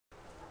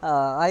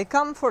I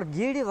come for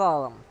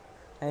Girivalam.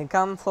 I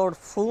come for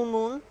full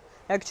moon.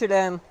 Actually,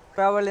 I'm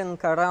traveling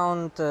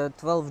around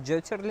 12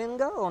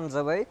 Jyotirlinga on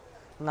the way.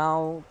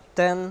 Now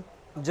 10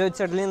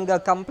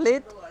 Jyotirlinga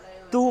complete.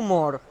 2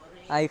 more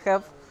I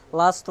have.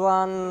 Last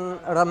one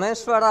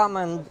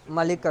Rameshwaram and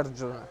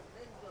Mallikarjuna.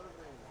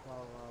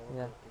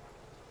 Yeah.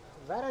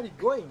 Where are you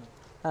going?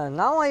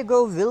 Now I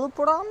go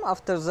Vilupuram.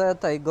 After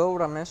that I go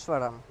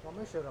Rameshwaram.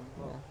 Rameshwaram.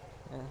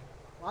 Yeah.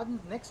 What's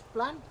next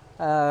plan?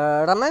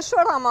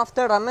 Rameshwaram.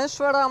 After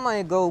Rameshwaram,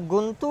 I go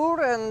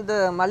Guntur and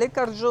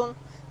Mallikarjun.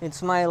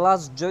 It's my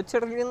last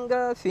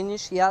Jyotirlinga,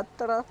 finish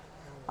Yatra.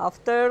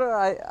 After,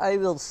 I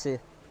will see.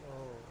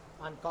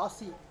 Oh. And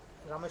Kashi.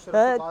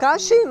 Rameshwaram to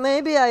Kashi,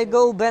 maybe I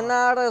go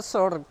Benares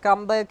or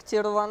come back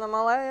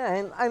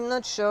Tiruvannamalai. I'm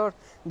not sure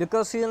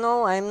because you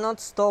know I'm not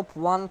stop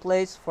one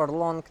place for a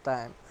long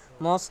time.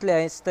 Mostly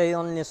I stay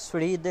only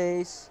 3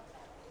 days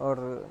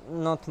or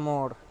not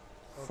more,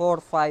 4,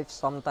 5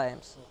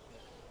 sometimes.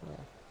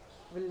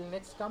 Will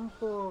next come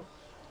to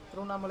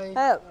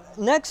Tiruvannamalai?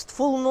 Next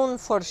full moon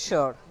for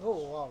sure.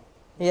 Oh wow.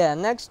 Yeah,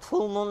 next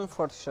full moon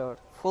for sure.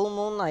 Full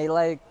moon I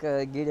like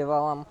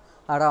Girivalam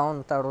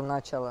around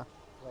Arunachala.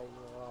 Right,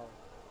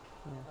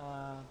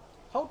 wow.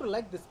 How to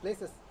like these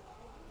places?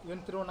 Even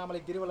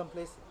Tiruvannamalai, Girivalam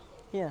place.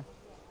 Yeah,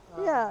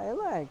 yeah, I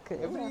like.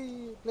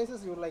 Every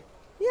places you like.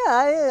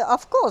 Yeah,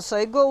 of course,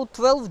 I go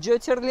 12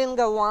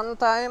 Jyotirlinga one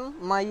time,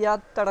 my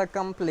yatra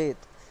complete.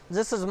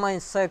 This is my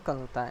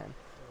second time.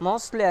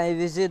 Mostly I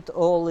visit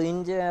all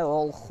India,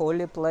 all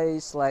holy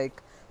place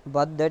like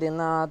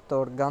Badrinath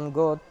or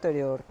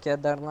Gangotri or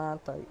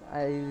Kedarnath.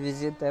 I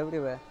visit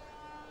everywhere.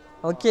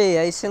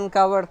 Okay, I think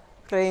our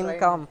train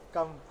come.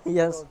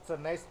 Yes. Oh, it's a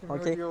nice to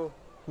Okay. meet you.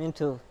 Me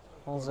too.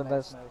 All the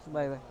best. Nice.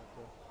 Bye bye.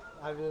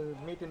 I will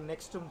meet you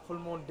next full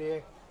moon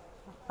day.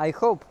 I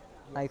hope.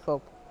 I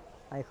hope.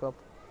 I hope.